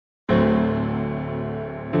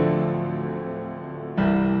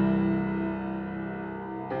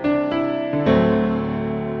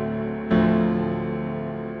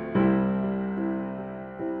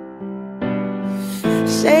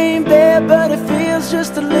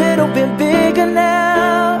just a little bit bigger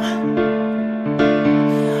now.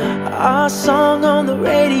 Our song on the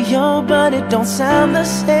radio, but it don't sound the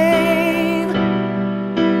same.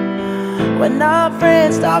 When our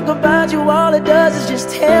friends talk about you, all it does is just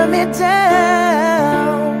tear me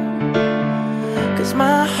down. 'Cause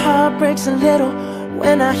my heart breaks a little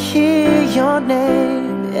when I hear your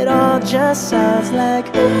name. It all just sounds like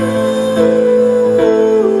ooh.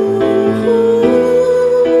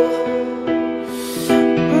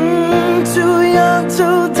 Too young,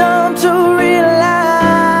 too dumb to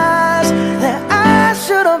realize that I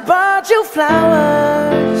should have bought you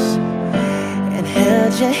flowers and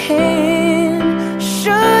held your hand.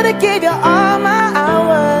 Should have gave you all my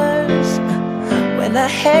hours when I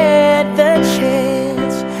had the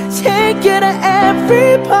chance. Take you to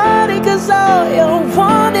every party, 'cause all you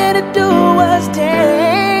wanted to do was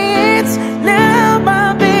dance. Now my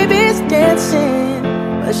baby's dancing,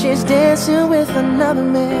 but she's dancing with another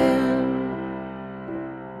man.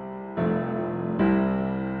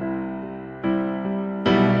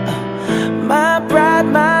 My pride,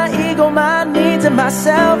 my ego, my needs, and my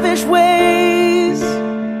selfish ways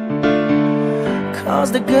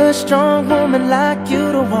caused a good, strong woman like you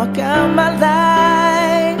to walk out my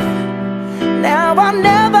life. Now I'll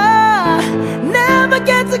never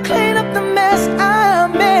get to clean up the mess I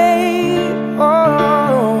made.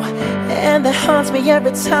 Oh, and that haunts me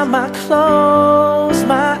every time I close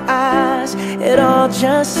my eyes. It all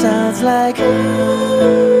just sounds like ooh.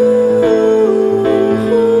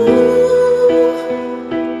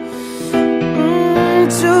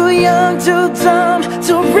 Too young, too dumb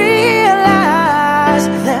to realize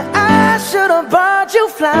that I should have bought you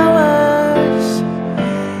flowers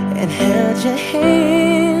and held your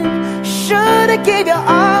hand. Should have gave you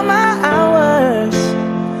all my hours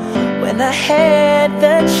when I had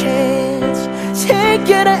the chance. Take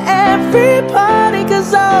you to every party, 'cause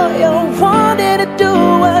all you wanted to do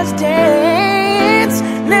was dance.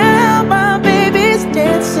 Now my baby's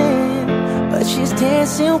dancing, but she's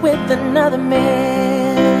dancing with another man.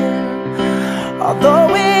 Although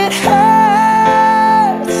it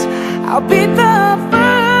hurts, I'll be the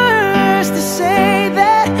first to say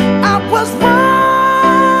that I was wrong.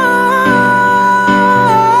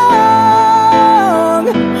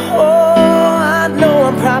 Oh, I know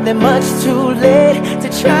I'm probably much too late to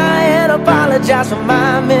try and apologize for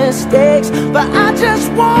my mistakes, but I just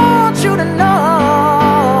want you to know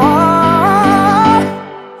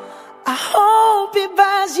I hope he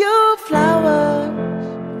buys you flowers.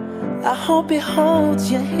 I hope he holds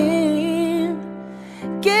your hand,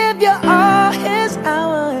 give you all his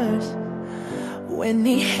hours when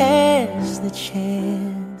he has the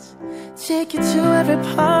chance. Take you to every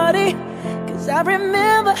party, 'cause I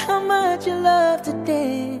remember how much you love to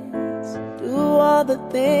dance. Do all the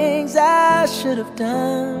things I should have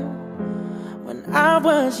done when I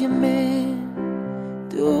was your man.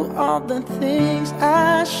 Do all the things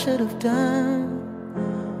I should have done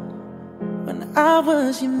when I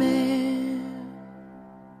was your man.